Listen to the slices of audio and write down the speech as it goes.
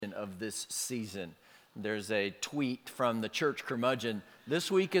of this season. There's a tweet from the church curmudgeon: "This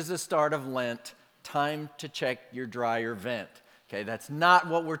week is the start of Lent. Time to check your dryer vent." Okay, that's not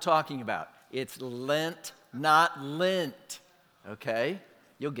what we're talking about. It's Lent, not lint. Okay?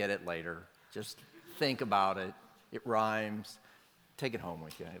 You'll get it later. Just think about it. It rhymes. Take it home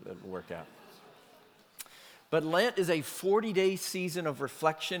with you. It'll work out. But Lent is a 40-day season of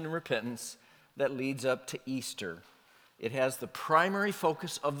reflection and repentance that leads up to Easter. It has the primary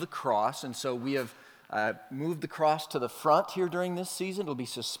focus of the cross, and so we have moved the cross to the front here during this season. It'll be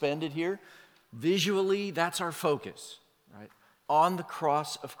suspended here. Visually, that's our focus, right? On the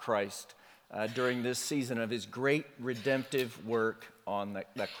cross of Christ during this season of his great redemptive work on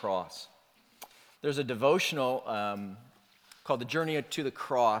that cross. There's a devotional called The Journey to the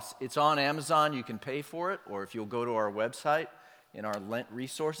Cross. It's on Amazon. You can pay for it, or if you'll go to our website in our Lent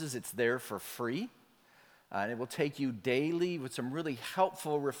resources, it's there for free. And it will take you daily with some really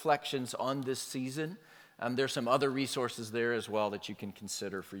helpful reflections on this season. There's some other resources there as well that you can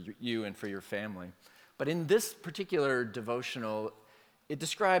consider for you and for your family. But in this particular devotional, it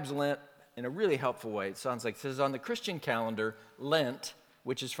describes Lent in a really helpful way. It sounds like it says, on the Christian calendar, Lent,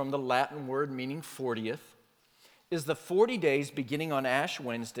 which is from the Latin word meaning 40th, is the 40 days beginning on Ash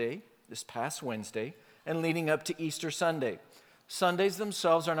Wednesday, this past Wednesday, and leading up to Easter Sunday. Sundays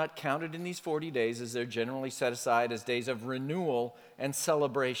themselves are not counted in these 40 days, as they're generally set aside as days of renewal and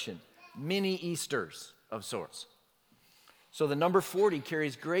celebration, mini Easters of sorts. So the number 40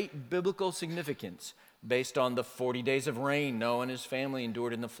 carries great biblical significance based on the 40 days of rain Noah and his family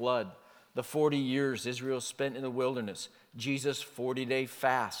endured in the flood, the 40 years Israel spent in the wilderness, Jesus' 40-day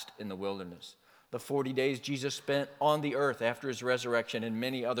fast in the wilderness, the 40 days Jesus spent on the earth after his resurrection, and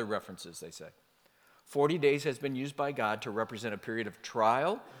many other references, they say. 40 days has been used by God to represent a period of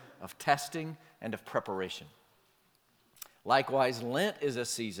trial, of testing, and of preparation. Likewise, Lent is a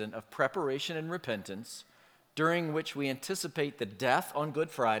season of preparation and repentance during which we anticipate the death on Good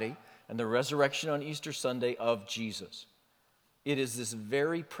Friday and the resurrection on Easter Sunday of Jesus. It is this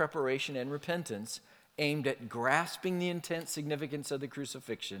very preparation and repentance aimed at grasping the intense significance of the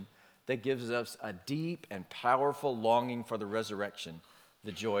crucifixion that gives us a deep and powerful longing for the resurrection,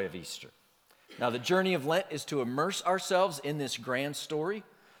 the joy of Easter. Now, the journey of Lent is to immerse ourselves in this grand story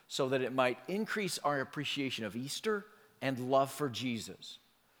so that it might increase our appreciation of Easter and love for Jesus.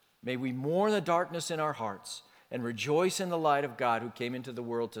 May we mourn the darkness in our hearts and rejoice in the light of God who came into the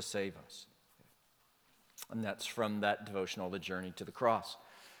world to save us. And that's from that devotional, The Journey to the Cross.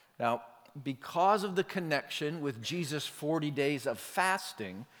 Now, because of the connection with Jesus' 40 days of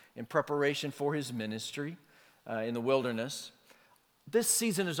fasting in preparation for his ministry in the wilderness, this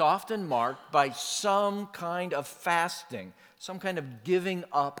season is often marked by some kind of fasting, some kind of giving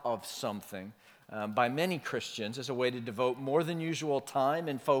up of something by many Christians as a way to devote more than usual time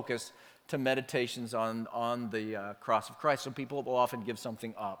and focus to meditations on the cross of Christ. So people will often give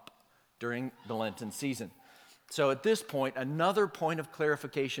something up during the Lenten season. So at this point, another point of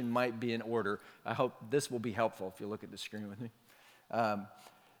clarification might be in order. I hope this will be helpful if you look at the screen with me.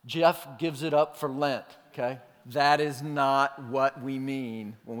 Jeff gives it up for Lent, okay? That is not what we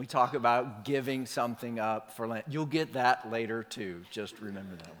mean when we talk about giving something up for Lent. You'll get that later too. Just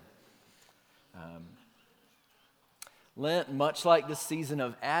remember that one. Lent, much like the season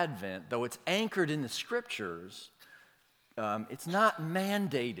of Advent, though it's anchored in the Scriptures, it's not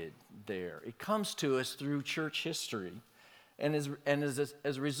mandated there. It comes to us through church history. And as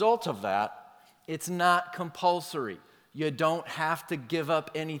a result of that, it's not compulsory. You don't have to give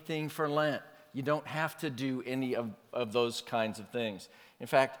up anything for Lent. You don't have to do any of those kinds of things. In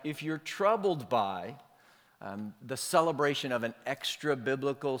fact, if you're troubled by the celebration of an extra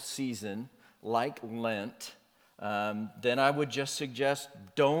biblical season like Lent, then I would just suggest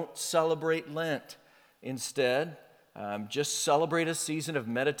don't celebrate Lent. Instead, just celebrate a season of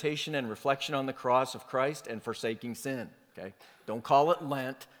meditation and reflection on the cross of Christ and forsaking sin. Okay? Don't call it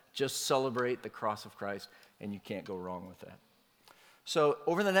Lent. Just celebrate the cross of Christ, and you can't go wrong with that. So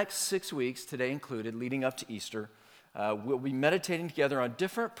over the next 6 weeks, today included, leading up to Easter, we'll be meditating together on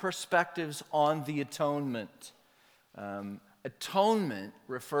different perspectives on the atonement. Atonement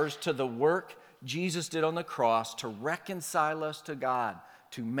refers to the work Jesus did on the cross to reconcile us to God,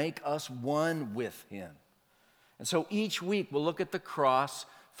 to make us one with him. And so each week we'll look at the cross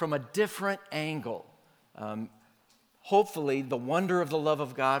from a different angle. Hopefully the wonder of the love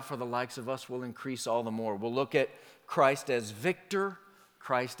of God for the likes of us will increase all the more. We'll look at Christ as victor,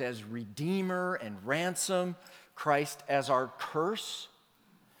 Christ as redeemer and ransom, Christ as our curse,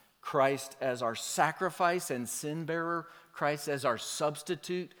 Christ as our sacrifice and sin bearer, Christ as our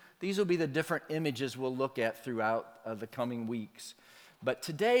substitute. These will be the different images we'll look at throughout the coming weeks. But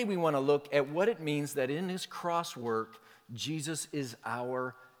today we want to look at what it means that in his cross work, Jesus is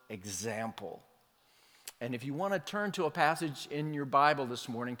our example. And if you want to turn to a passage in your Bible this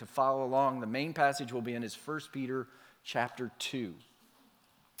morning to follow along, the main passage will be in 1 Peter chapter 2.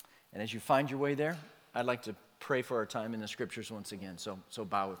 And as you find your way there, I'd like to pray for our time in the scriptures once again. So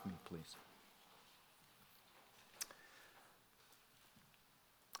bow with me, please.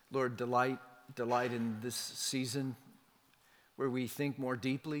 Lord, delight in this season where we think more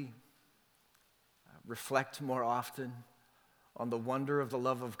deeply, reflect more often on the wonder of the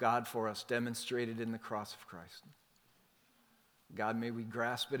love of God for us demonstrated in the cross of Christ. God, may we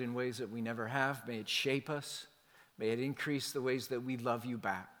grasp it in ways that we never have. May it shape us. May it increase the ways that we love you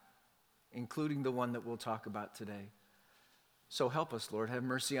back, including the one that we'll talk about today. So help us, Lord. Have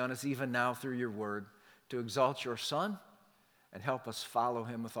mercy on us even now through your word to exalt your Son and help us follow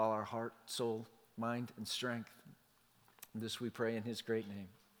him with all our heart, soul, mind, and strength. And this we pray in his great name.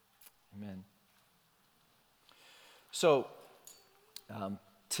 Amen. So,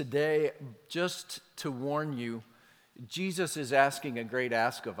 today, just to warn you, Jesus is asking a great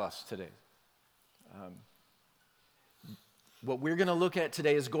ask of us today. What we're going to look at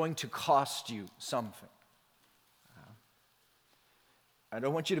today is going to cost you something. I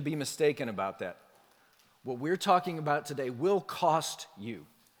don't want you to be mistaken about that. What we're talking about today will cost you.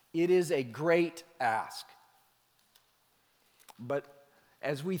 It is a great ask. But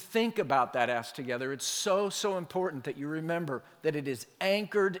as we think about that ask together, it's so important that you remember that it is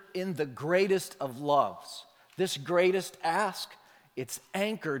anchored in the greatest of loves. This greatest ask, it's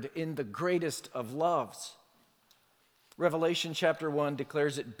anchored in the greatest of loves. Revelation chapter 1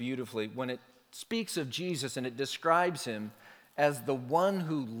 declares it beautifully when it speaks of Jesus and it describes him as the one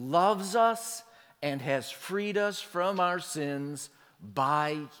who loves us and has freed us from our sins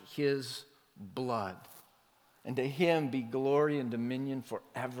by his blood. And to him be glory and dominion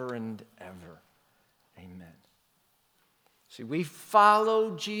forever and ever. Amen. See, we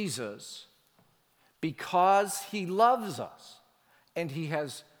follow Jesus because he loves us and he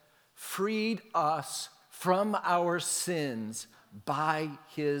has freed us from our sins by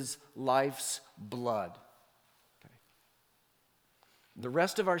his life's blood. Okay. The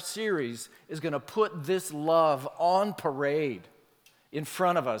rest of our series is going to put this love on parade in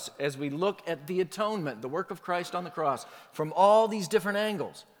front of us as we look at the atonement, the work of Christ on the cross, from all these different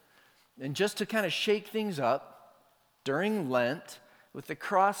angles. And just to kind of shake things up, during Lent, with the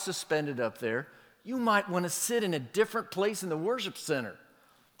cross suspended up there, you might want to sit in a different place in the worship center.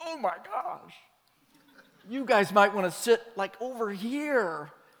 Oh my gosh. You guys might want to sit like over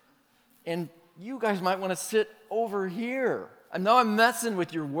here. And you guys might want to sit over here. I know I'm messing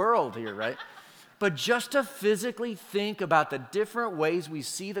with your world here, right? But just to physically think about the different ways we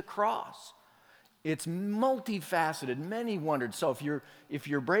see the cross. It's multifaceted, many wondered. So if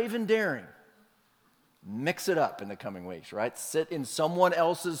you're brave and daring, mix it up in the coming weeks, right? Sit in someone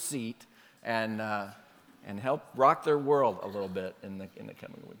else's seat and help rock their world a little bit in the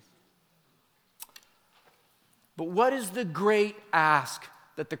coming weeks. But what is the great ask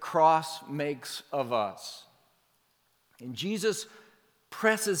that the cross makes of us? And Jesus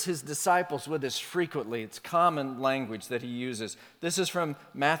presses his disciples with this frequently. It's common language that he uses. This is from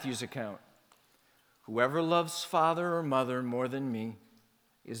Matthew's account. Whoever loves father or mother more than me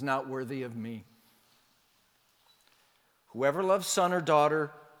is not worthy of me. Whoever loves son or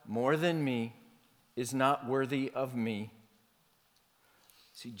daughter more than me is not worthy of me.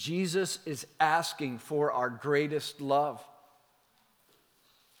 See, Jesus is asking for our greatest love.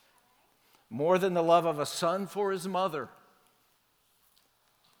 More than the love of a son for his mother.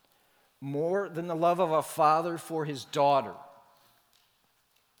 More than the love of a father for his daughter.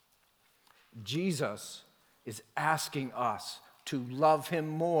 Jesus is asking us to love him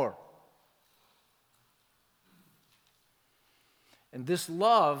more. And this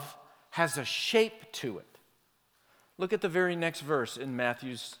love has a shape to it. Look at the very next verse in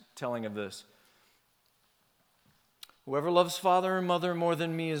Matthew's telling of this. Whoever loves father or mother more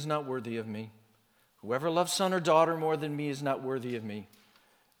than me is not worthy of me. Whoever loves son or daughter more than me is not worthy of me.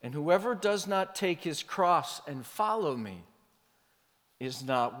 And whoever does not take his cross and follow me is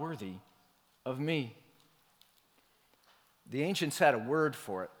not worthy of me. The ancients had a word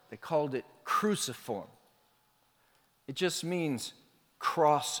for it. They called it cruciform. It just means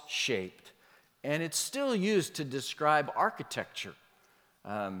cross-shaped. And it's still used to describe architecture.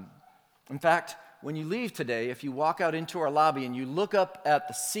 In fact, when you leave today, if you walk out into our lobby and you look up at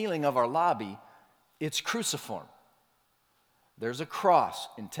the ceiling of our lobby, it's cruciform. There's a cross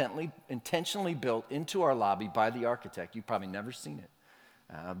intentionally built into our lobby by the architect. You've probably never seen it,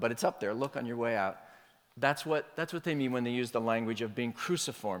 but it's up there. Look on your way out. That's what they mean when they use the language of being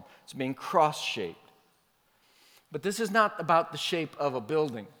cruciform. It's being cross-shaped. But this is not about the shape of a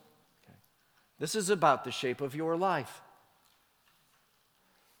building. Okay? This is about the shape of your life.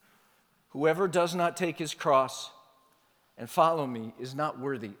 Whoever does not take his cross and follow me is not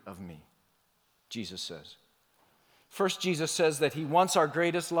worthy of me, Jesus says. First, Jesus says that he wants our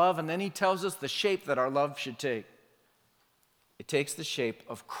greatest love, and then he tells us the shape that our love should take. It takes the shape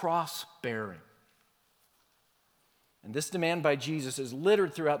of cross-bearing. And this demand by Jesus is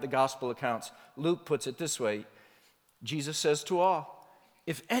littered throughout the gospel accounts. Luke puts it this way. Jesus says to all,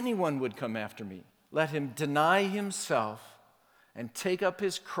 "If anyone would come after me, let him deny himself and take up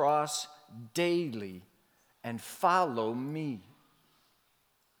his cross daily and follow me."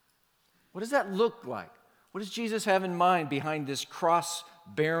 What does that look like? What does Jesus have in mind behind this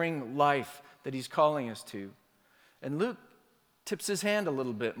cross-bearing life that he's calling us to? And Luke tips his hand a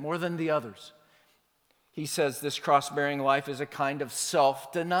little bit more than the others. He says this cross-bearing life is a kind of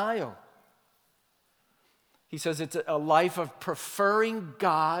self-denial. He says it's a life of preferring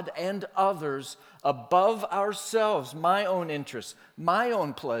God and others above ourselves, my own interests, my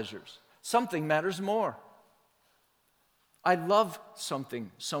own pleasures. Something matters more. I love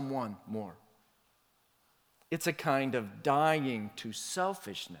someone more. It's a kind of dying to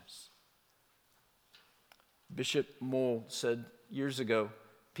selfishness. Bishop Moll said years ago,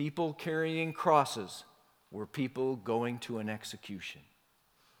 people carrying crosses were people going to an execution.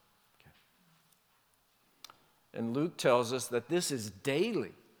 Okay. And Luke tells us that this is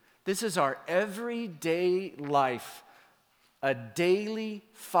daily. This is our everyday life, a daily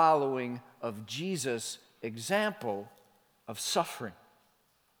following of Jesus' example of suffering.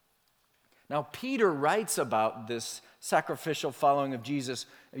 Now, Peter writes about this sacrificial following of Jesus.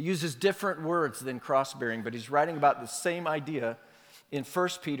 He uses different words than cross-bearing, but he's writing about the same idea in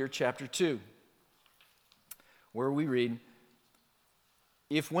 1 Peter chapter 2, where we read,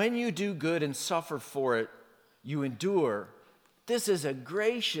 "If when you do good and suffer for it, you endure, this is a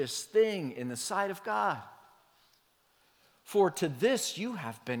gracious thing in the sight of God. For to this you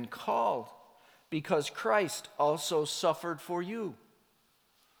have been called, because Christ also suffered for you,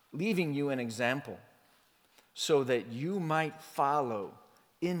 leaving you an example, so that you might follow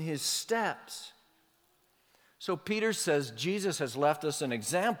in his steps." So Peter says Jesus has left us an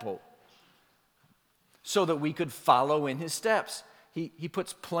example so that we could follow in his steps. He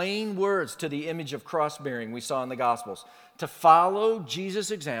puts plain words to the image of cross-bearing we saw in the Gospels. To follow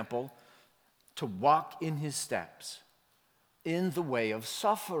Jesus' example, to walk in his steps, in the way of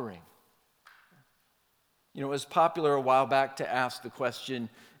suffering. You know, it was popular a while back to ask the question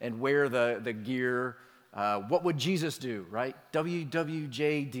and wear the gear, what would Jesus do, right?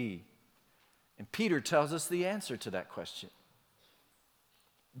 WWJD. And Peter tells us the answer to that question.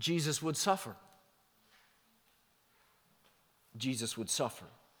 Jesus would suffer. Jesus would suffer.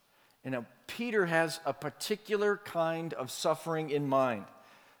 And now Peter has a particular kind of suffering in mind.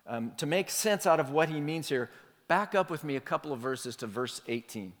 To make sense out of what he means here, back up with me a couple of verses to verse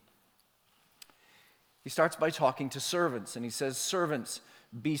 18. He starts by talking to servants, and he says, "Servants,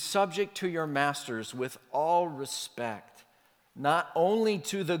 be subject to your masters with all respect, not only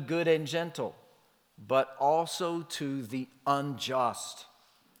to the good and gentle, but also to the unjust.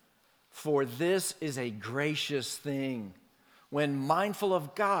 For this is a gracious thing. When mindful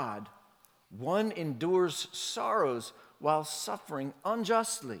of God, one endures sorrows while suffering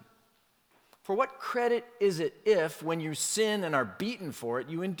unjustly. For what credit is it if, when you sin and are beaten for it,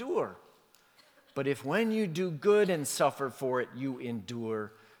 you endure? But if when you do good and suffer for it, you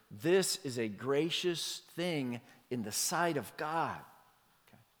endure, this is a gracious thing in the sight of God."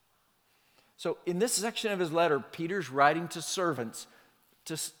 Okay. So in this section of his letter, Peter's writing to servants,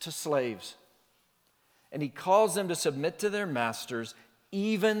 to slaves. And he calls them to submit to their masters,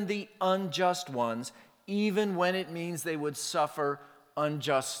 even the unjust ones, even when it means they would suffer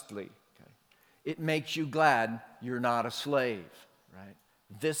unjustly. Okay. It makes you glad you're not a slave, right?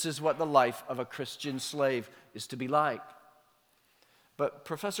 This is what the life of a Christian slave is to be like. But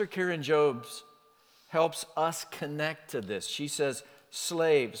Professor Karen Jobes helps us connect to this. She says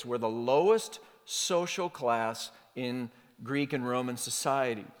slaves were the lowest social class in Greek and Roman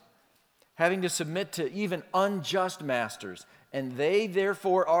society, having to submit to even unjust masters, and they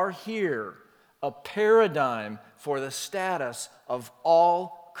therefore are here, a paradigm for the status of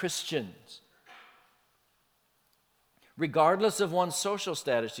all Christians. Regardless of one's social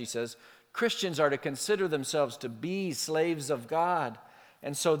status, she says, Christians are to consider themselves to be slaves of God.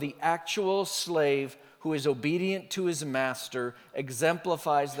 And so the actual slave who is obedient to his master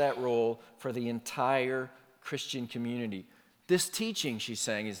exemplifies that role for the entire Christian community. This teaching, she's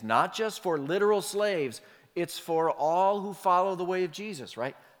saying, is not just for literal slaves, it's for all who follow the way of Jesus,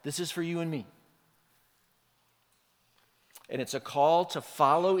 right? This is for you and me. And it's a call to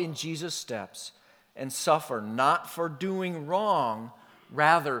follow in Jesus' steps and suffer not for doing wrong,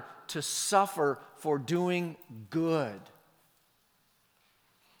 rather to suffer for doing good.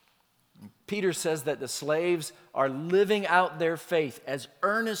 Peter says that the slaves are living out their faith as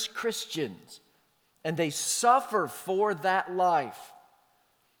earnest Christians, and they suffer for that life.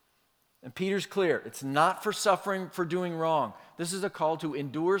 And Peter's clear, it's not for suffering for doing wrong. This is a call to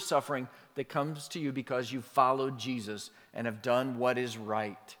endure suffering that comes to you because you followed Jesus and have done what is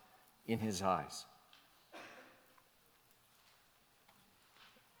right in his eyes.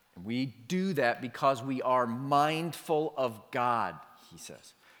 And we do that because we are mindful of God, he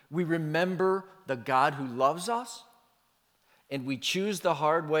says. We remember the God who loves us, and we choose the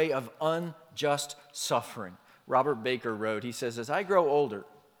hard way of unjust suffering. Robert Baker wrote, he says, as I grow older,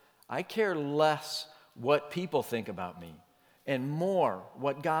 I care less what people think about me and more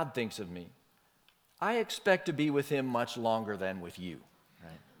what God thinks of me. I expect to be with him much longer than with you.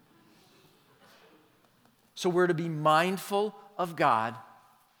 Right? So we're to be mindful of God,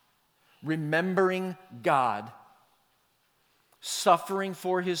 remembering God, suffering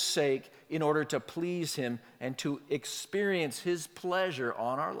for his sake in order to please him and to experience his pleasure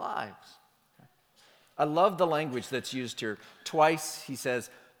on our lives. I love the language that's used here. Twice he says,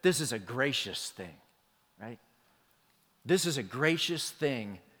 this is a gracious thing, right? This is a gracious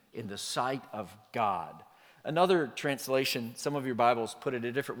thing in the sight of God. Another translation, some of your Bibles put it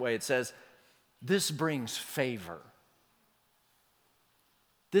a different way. It says, this brings favor.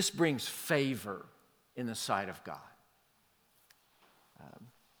 This brings favor in the sight of God.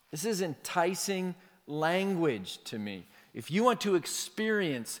 This is enticing language to me. If you want to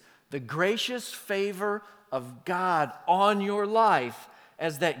experience the gracious favor of God on your life,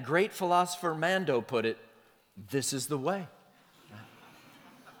 as that great philosopher Mando put it, this is the way.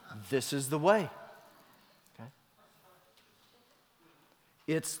 This is the way. Okay?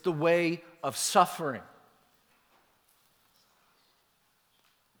 It's the way of suffering.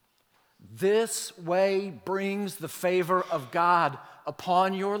 This way brings the favor of God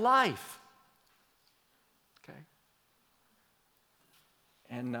upon your life. Okay?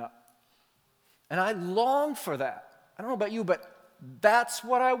 And I long for that. I don't know about you, but that's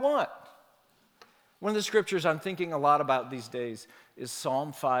what I want. One of the scriptures I'm thinking a lot about these days is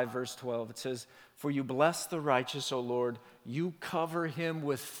Psalm 5, verse 12. It says, for you bless the righteous, O Lord. You cover him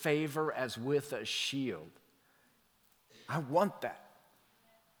with favor as with a shield. I want that.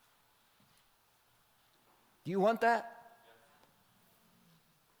 Do you want that?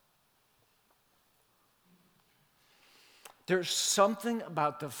 There's something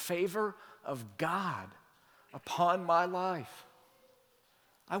about the favor of God upon my life.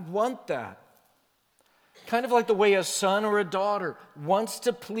 I want that. Kind of like the way a son or a daughter wants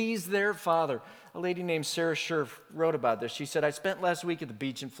to please their father. A lady named Sarah Scherf wrote about this. She said, I spent last week at the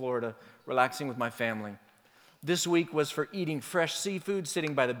beach in Florida relaxing with my family. This week was for eating fresh seafood,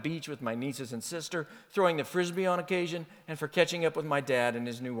 sitting by the beach with my nieces and sister, throwing the frisbee on occasion, and for catching up with my dad and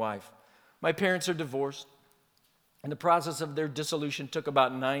his new wife. My parents are divorced, and the process of their dissolution took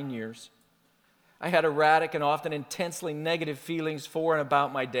about 9 years. I had erratic and often intensely negative feelings for and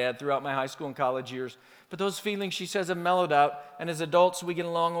about my dad throughout my high school and college years. But those feelings, she says, have mellowed out, and as adults, we get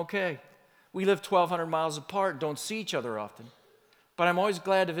along okay. We live 1,200 miles apart, don't see each other often. But I'm always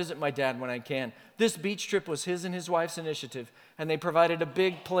glad to visit my dad when I can. This beach trip was his and his wife's initiative, and they provided a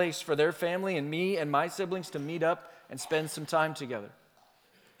big place for their family and me and my siblings to meet up and spend some time together.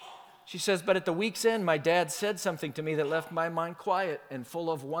 She says, but at the week's end, my dad said something to me that left my mind quiet and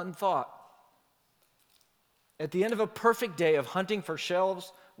full of one thought. At the end of a perfect day of hunting for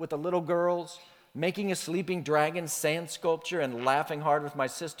shells with the little girls, making a sleeping dragon sand sculpture, and laughing hard with my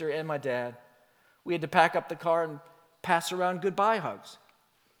sister and my dad, we had to pack up the car and pass around goodbye hugs.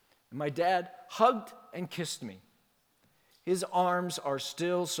 And my dad hugged and kissed me. His arms are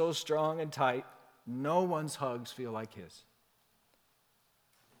still so strong and tight, no one's hugs feel like his.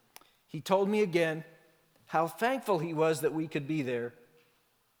 He told me again how thankful he was that we could be there.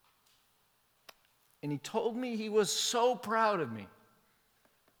 And he told me he was so proud of me.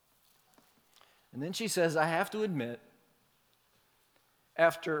 And then she says, I have to admit,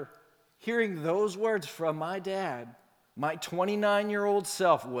 after hearing those words from my dad, my 29-year-old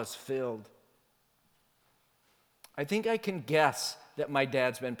self was filled. I think I can guess that my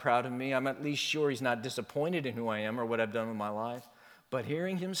dad's been proud of me. I'm at least sure he's not disappointed in who I am or what I've done with my life. But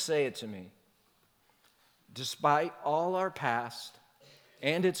hearing him say it to me, despite all our past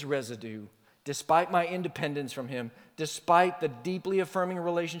and its residue, despite my independence from him, despite the deeply affirming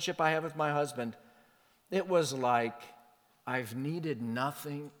relationship I have with my husband, it was like I've needed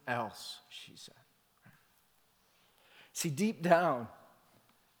nothing else, she said. See, deep down,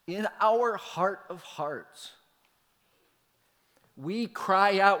 in our heart of hearts, we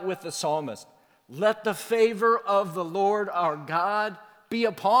cry out with the psalmist, let the favor of the Lord our God be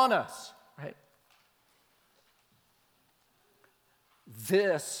upon us. Right?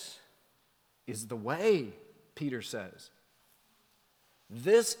 This is the way, Peter says.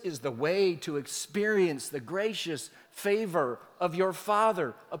 This is the way to experience the gracious favor of your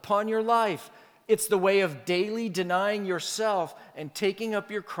Father upon your life. It's the way of daily denying yourself and taking up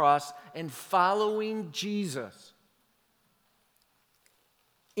your cross and following Jesus.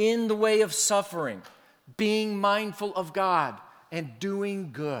 In the way of suffering, being mindful of God and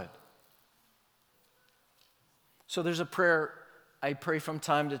doing good. So there's a prayer I pray from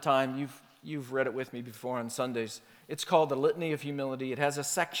time to time. You've read it with me before on Sundays. It's called the Litany of Humility. It has a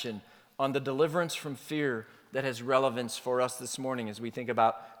section on the deliverance from fear that has relevance for us this morning as we think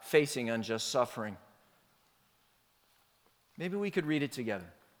about facing unjust suffering. Maybe we could read it together.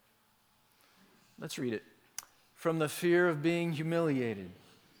 Let's read it. From the fear of being humiliated,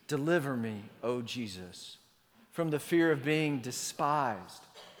 deliver me, O Jesus. From the fear of being despised,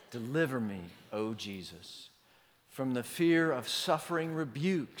 deliver me, O Jesus. From the fear of suffering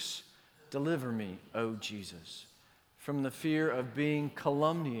rebukes, deliver me, O Jesus. From the fear of being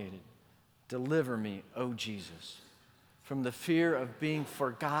calumniated, deliver me, O Jesus. From the fear of being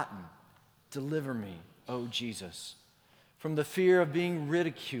forgotten, deliver me, O Jesus. From the fear of being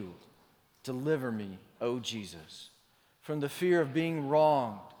ridiculed, deliver me, O Jesus. From the fear of being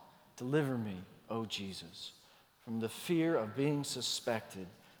wronged, deliver me, O Jesus. From the fear of being suspected,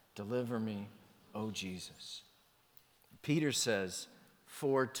 deliver me, O Jesus. Peter says,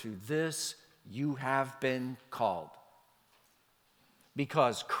 for to this you have been called,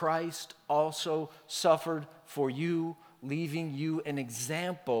 because Christ also suffered for you, leaving you an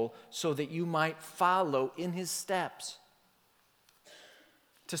example so that you might follow in his steps.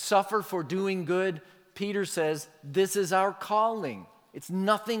 To suffer for doing good, Peter says, this is our calling. It's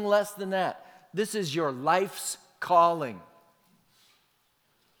nothing less than that. This is your life's calling.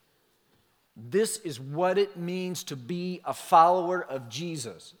 This is what it means to be a follower of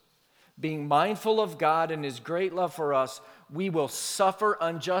Jesus. Being mindful of God and his great love for us, we will suffer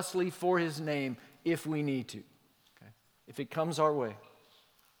unjustly for his name if we need to, okay? If it comes our way.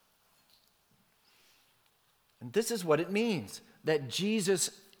 And this is what it means, that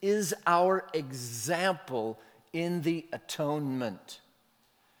Jesus is our example in the atonement.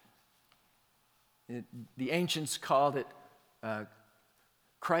 The ancients called it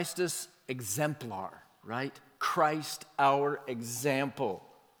Christus exemplar, right? Christ our example.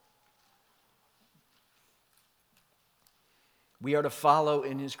 We are to follow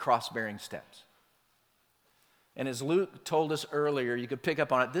in his cross-bearing steps. And as Luke told us earlier, you could pick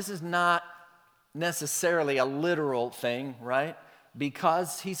up on it, this is not necessarily a literal thing, right?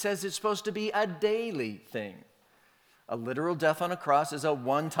 Because he says it's supposed to be a daily thing. A literal death on a cross is a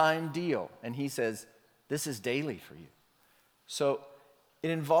one-time deal. And he says, this is daily for you. So it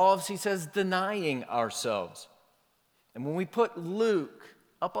involves, he says, denying ourselves. And when we put Luke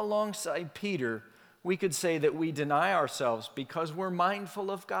up alongside Peter, we could say that we deny ourselves because we're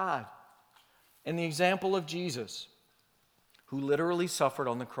mindful of God and the example of Jesus, who literally suffered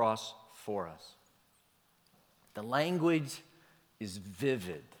on the cross for us. The language is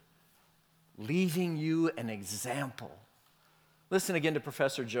vivid, leaving you an example. Listen again to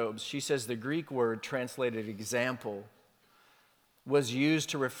Professor Jobs. She says the Greek word translated example was used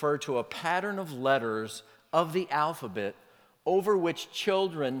to refer to a pattern of letters of the alphabet over which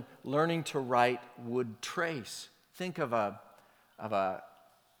children learning to write would trace. Think of a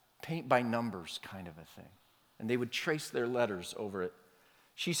paint by numbers kind of a thing. And they would trace their letters over it.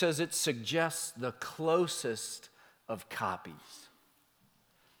 She says it suggests the closest of copies.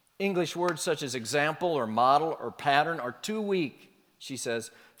 English words such as example or model or pattern are too weak, she says,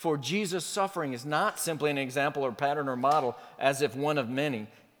 for Jesus' suffering is not simply an example or pattern or model as if one of many.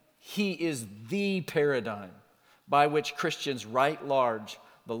 He is the paradigm by which Christians write large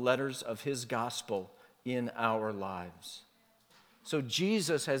the letters of his gospel in our lives. So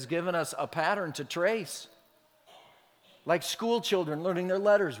Jesus has given us a pattern to trace. Like school children learning their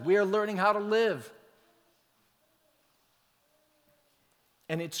letters, we are learning how to live.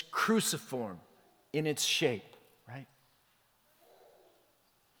 And it's cruciform in its shape, right?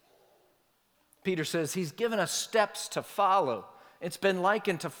 Peter says he's given us steps to follow. It's been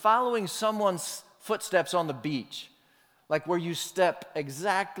likened to following someone's footsteps on the beach. like where you step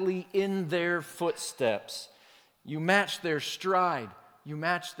exactly in their footsteps. You match their stride, you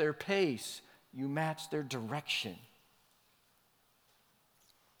match their pace, you match their direction.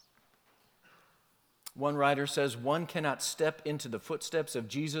 One writer says, one cannot step into the footsteps of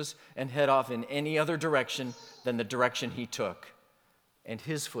Jesus and head off in any other direction than the direction he took. And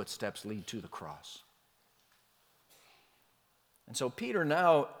his footsteps lead to the cross. And so Peter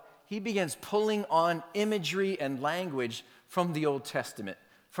now, he begins pulling on imagery and language from the Old Testament,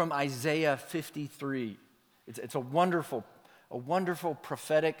 from Isaiah 53. It's a wonderful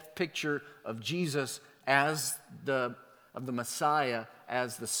prophetic picture of Jesus as the Messiah,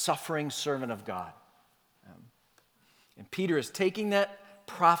 as the suffering servant of God. And Peter is taking that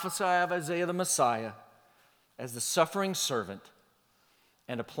prophecy of Isaiah the Messiah as the suffering servant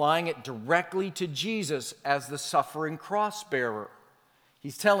and applying it directly to Jesus as the suffering cross bearer.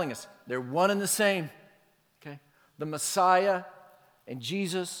 He's telling us they're one and the same. Okay? The Messiah and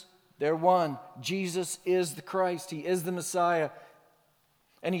Jesus, they're one. Jesus is the Christ. He is the Messiah.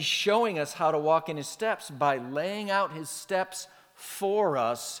 And he's showing us how to walk in his steps by laying out his steps for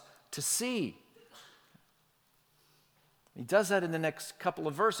us to see. He does that in the next couple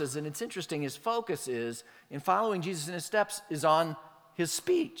of verses, and it's interesting. His focus is, in following Jesus in his steps, is on his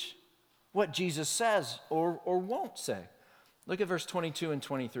speech, what Jesus says or won't say. Look at verse 22 and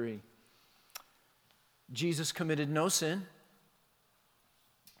 23. Jesus committed no sin,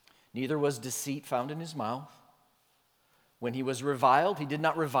 neither was deceit found in his mouth. When he was reviled, he did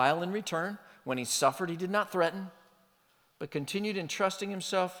not revile in return. When he suffered, he did not threaten, but continued entrusting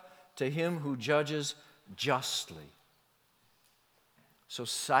himself to him who judges justly. So,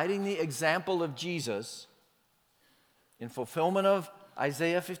 citing the example of Jesus in fulfillment of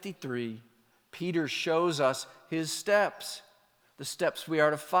Isaiah 53, Peter shows us his steps, the steps we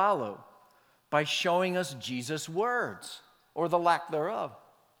are to follow, by showing us Jesus' words, or the lack thereof.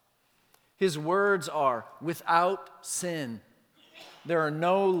 His words are without sin. There are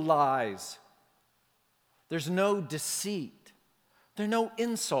no lies. There's no deceit. There are no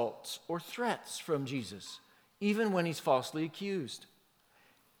insults or threats from Jesus, even when he's falsely accused.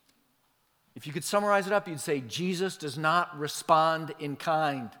 If you could summarize it up, you'd say Jesus does not respond in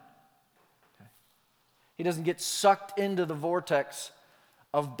kind. Okay. He doesn't get sucked into the vortex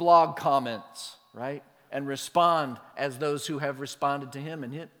of blog comments, right? And respond as those who have responded to him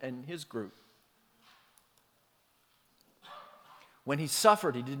and his group. When he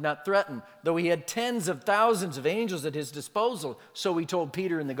suffered, he did not threaten, though he had tens of thousands of angels at his disposal, so he told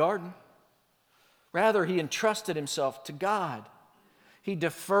Peter in the garden. Rather, he entrusted himself to God. He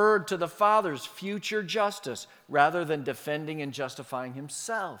deferred to the Father's future justice rather than defending and justifying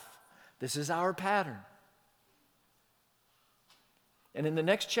himself. This is our pattern. And in the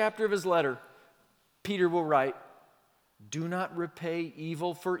next chapter of his letter, Peter will write, "Do not repay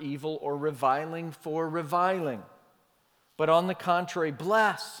evil for evil or reviling for reviling, but on the contrary,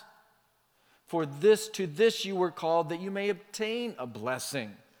 bless. For to this you were called, that you may obtain a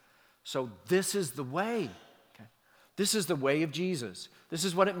blessing." So this is the way. This is the way of Jesus. This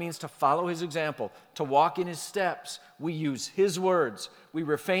is what it means to follow his example, to walk in his steps. We use his words. We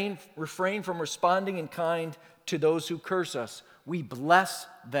refrain from responding in kind to those who curse us. We bless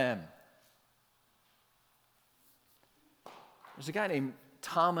them. There's a guy named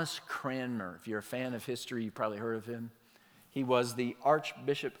Thomas Cranmer. If you're a fan of history, you've probably heard of him. He was the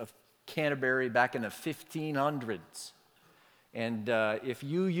Archbishop of Canterbury back in the 1500s. And if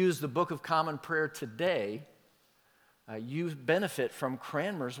you use the Book of Common Prayer today, you benefit from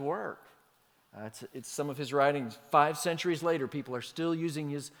Cranmer's work. It's some of his writings. 5 centuries later, people are still using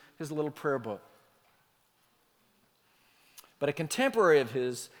his little prayer book. But a contemporary of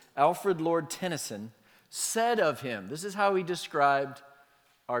his, Alfred Lord Tennyson, said of him, this is how he described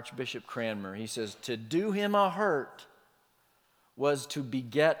Archbishop Cranmer. He says, "To do him a hurt was to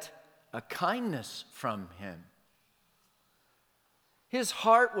beget a kindness from him. His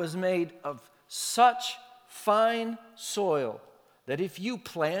heart was made of such fine soil that if you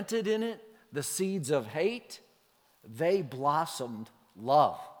planted in it the seeds of hate, they blossomed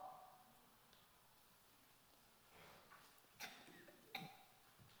love."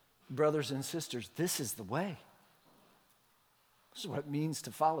 Brothers and sisters, this is the way. This is what it means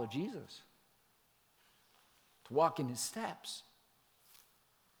to follow Jesus, to walk in his steps.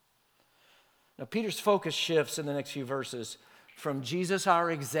 Now, Peter's focus shifts in the next few verses from Jesus,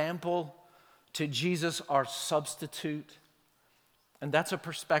 our example, to Jesus, our substitute. And that's a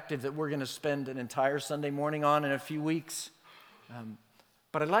perspective that we're going to spend an entire Sunday morning on in a few weeks.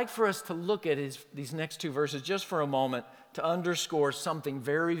 But I'd like for us to look at these next 2 verses just for a moment to underscore something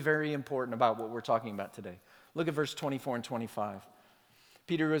very, very important about what we're talking about today. Look at verse 24 and 25.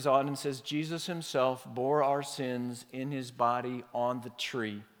 Peter goes on and says, Jesus himself bore our sins in his body on the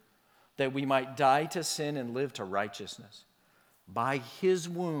tree, that we might die to sin and live to righteousness. By his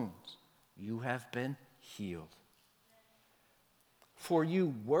wounds you have been healed. For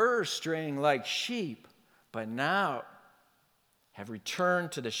you were straying like sheep, but now have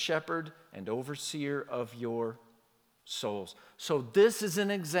returned to the shepherd and overseer of your souls. So this is an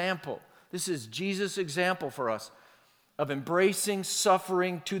example. This is Jesus' example for us of embracing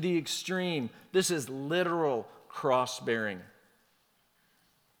suffering to the extreme. This is literal cross-bearing.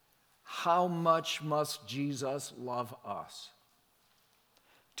 How much must Jesus love us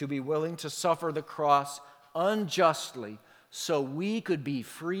to be willing to suffer the cross unjustly so we could be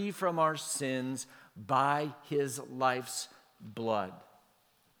free from our sins by his life's blood?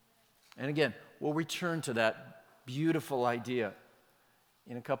 And again, we'll return to that beautiful idea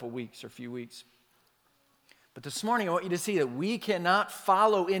in a couple weeks or a few weeks. But this morning, I want you to see that we cannot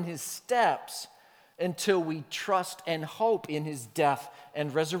follow in his steps until we trust and hope in his death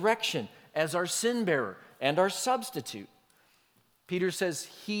and resurrection as our sin bearer and our substitute. Peter says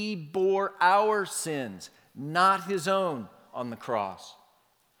he bore our sins, not his own, on the cross,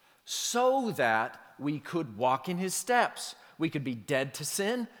 so that we could walk in his steps. We could be dead to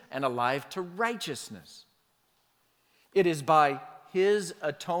sin and alive to righteousness. It is by his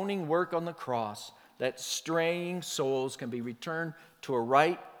atoning work on the cross that straying souls can be returned to a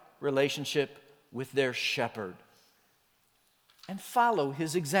right relationship with their shepherd and follow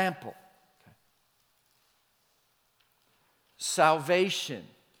his example. Okay. Salvation,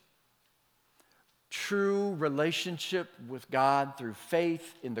 true relationship with God through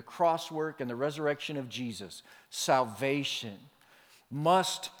faith in the cross work and the resurrection of Jesus. Salvation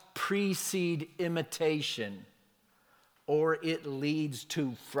must precede imitation, or it leads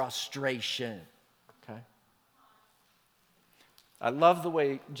to frustration. Okay? I love the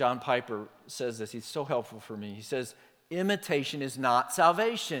way John Piper says this. He's so helpful for me. He says, imitation is not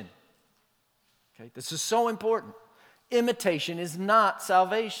salvation. Okay? This is so important. Imitation is not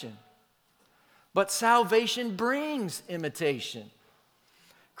salvation. But salvation brings imitation.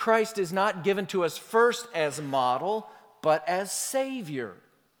 Christ is not given to us first as model, but as Savior.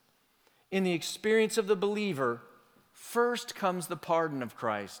 In the experience of the believer, first comes the pardon of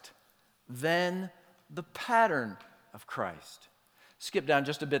Christ, then the pattern of Christ. Skip down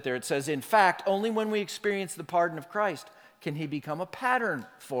just a bit there. It says, in fact, only when we experience the pardon of Christ can he become a pattern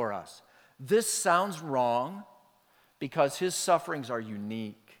for us. This sounds wrong because his sufferings are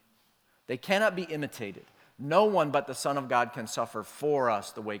unique. They cannot be imitated. No one but the Son of God can suffer for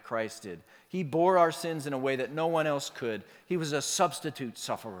us the way Christ did. He bore our sins in a way that no one else could. He was a substitute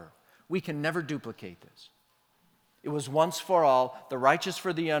sufferer. We can never duplicate this. It was once for all, the righteous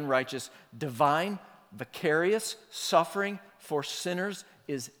for the unrighteous. Divine, vicarious suffering for sinners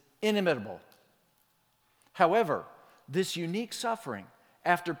is inimitable. However, this unique suffering,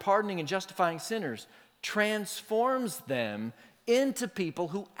 after pardoning and justifying sinners, transforms them into people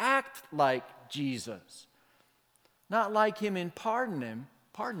who act like Jesus. Not like him in pardoning,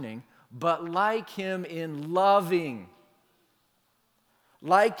 but like him in loving.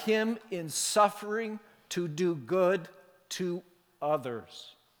 Like him in suffering to do good to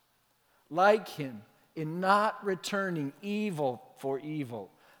others. Like him in not returning evil for evil.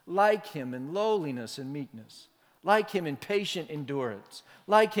 Like him in lowliness and meekness. Like him in patient endurance.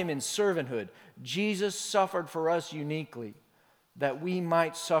 Like him in servanthood. Jesus suffered for us uniquely, that we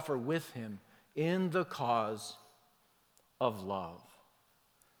might suffer with him in the cause of love.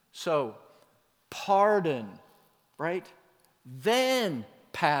 So, pardon, right? Then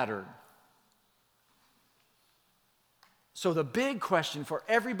pattern. So the big question for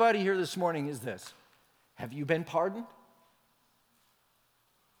everybody here this morning is this: have you been pardoned?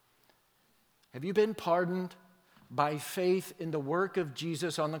 Have you been pardoned by faith in the work of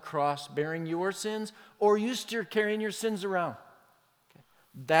Jesus on the cross, bearing your sins, or are you still carrying your sins around? Okay.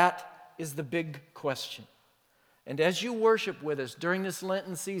 That is the big question. And as you worship with us during this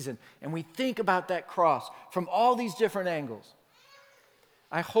Lenten season, and we think about that cross from all these different angles,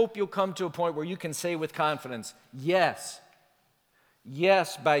 I hope you'll come to a point where you can say with confidence, yes,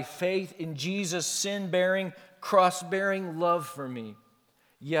 by faith in Jesus' sin-bearing, cross-bearing love for me,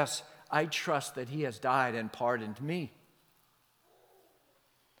 yes, I trust that he has died and pardoned me.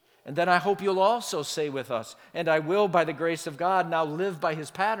 And then I hope you'll also say with us, and I will, by the grace of God, now live by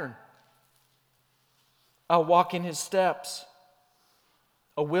his pattern. I'll walk in his steps,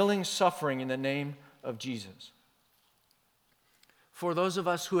 a willing suffering in the name of Jesus. For those of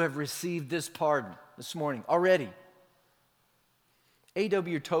us who have received this pardon this morning already,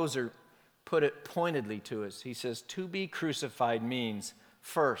 A.W. Tozer put it pointedly to us. He says, to be crucified means,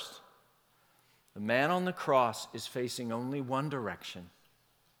 first, the man on the cross is facing only one direction.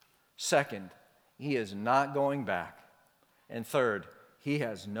 Second, he is not going back. And third, he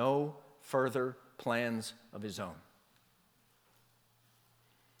has no further plans of his own.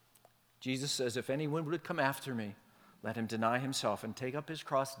 Jesus says, if anyone would come after me, let him deny himself and take up his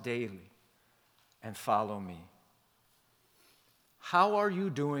cross daily and follow me. How are you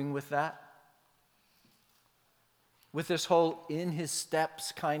doing with that? With this whole in his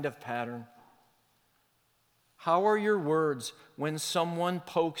steps kind of pattern? How are your words when someone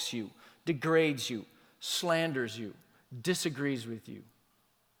pokes you, degrades you, slanders you, disagrees with you?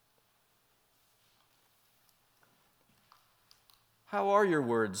 How are your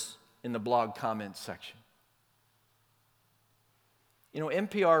words in the blog comments section? You know,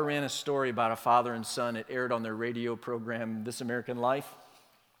 NPR ran a story about a father and son. It aired on their radio program, This American Life.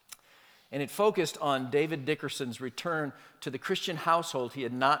 And it focused on David Dickerson's return to the Christian household he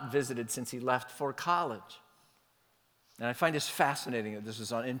had not visited since he left for college. And I find this fascinating that this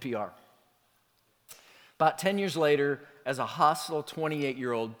is on NPR. About 10 years later, as a hostile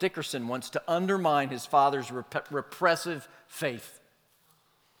 28-year-old, Dickerson wants to undermine his father's repressive faith.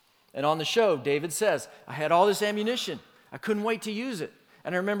 And on the show, David says, I had all this ammunition. I couldn't wait to use it.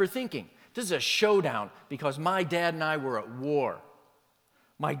 And I remember thinking, this is a showdown because my dad and I were at war.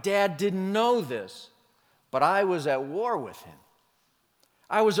 My dad didn't know this, but I was at war with him.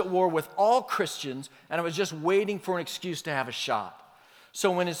 I was at war with all Christians, and I was just waiting for an excuse to have a shot.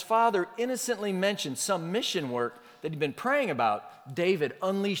 So when his father innocently mentioned some mission work that he'd been praying about, David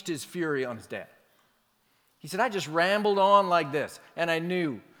unleashed his fury on his dad. He said, I just rambled on like this, and I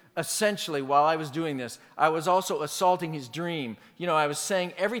knew essentially, while I was doing this, I was also assaulting his dream. You know, I was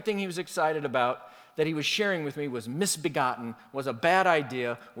saying everything he was excited about that he was sharing with me was misbegotten, was a bad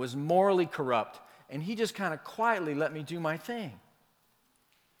idea, was morally corrupt, and he just kind of quietly let me do my thing.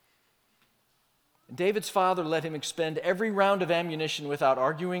 David's father let him expend every round of ammunition without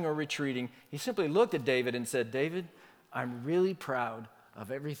arguing or retreating. He simply looked at David and said, David, I'm really proud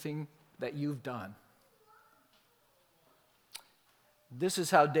of everything that you've done. This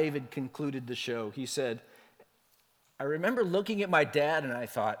is how David concluded the show. He said, I remember looking at my dad and I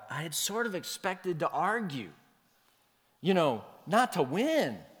thought, I had sort of expected to argue. You know, not to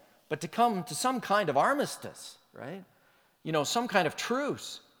win, but to come to some kind of armistice, right? You know, some kind of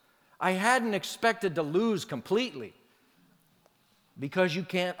truce. I hadn't expected to lose completely because you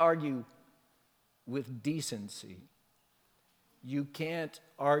can't argue with decency. You can't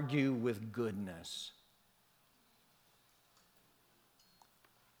argue with goodness.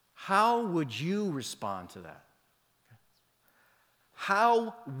 How would you respond to that?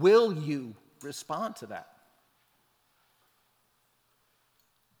 How will you respond to that?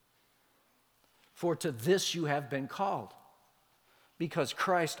 For to this you have been called, because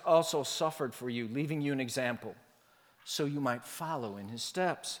Christ also suffered for you, leaving you an example, so you might follow in his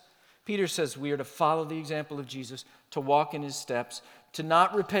steps. Peter says we are to follow the example of Jesus, to walk in his steps, to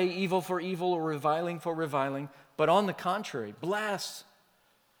not repay evil for evil or reviling for reviling, but on the contrary, bless.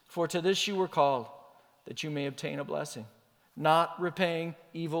 For to this you were called, that you may obtain a blessing. Not repaying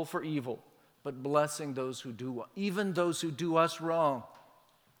evil for evil, but blessing those who do, even those who do us wrong.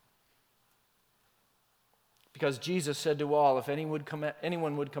 Because Jesus said to all, if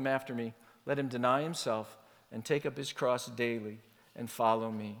anyone would come after me, let him deny himself and take up his cross daily and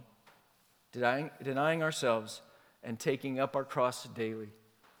follow me. Denying ourselves and taking up our cross daily.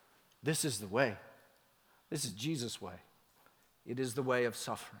 This is the way. This is Jesus' way. It is the way of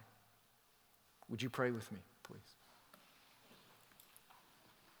suffering. Would you pray with me?